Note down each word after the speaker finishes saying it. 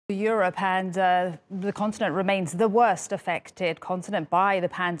Europe and the continent remains the worst affected continent by the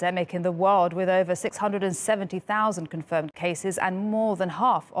pandemic in the world, with over 670,000 confirmed cases and more than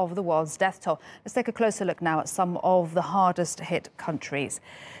half of the world's death toll. Let's take a closer look now at some of the hardest hit countries.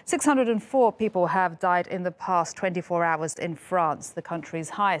 604 people have died in the past 24 hours in France, the country's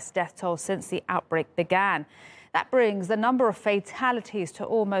highest death toll since the outbreak began. That brings the number of fatalities to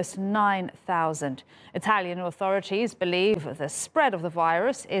almost 9,000. Italian authorities believe the spread of the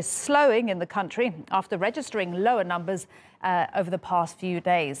virus is slowing in the country after registering lower numbers over the past few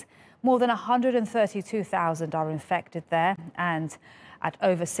days. More than 132,000 are infected there, and at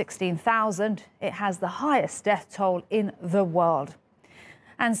over 16,000, it has the highest death toll in the world.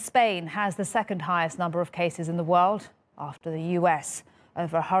 And Spain has the second highest number of cases in the world after the US.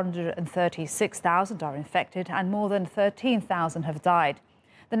 Over 136,000 are infected and more than 13,000 have died.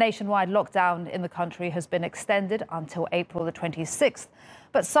 The nationwide lockdown in the country has been extended until April the 26th,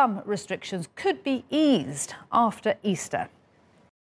 but some restrictions could be eased after Easter.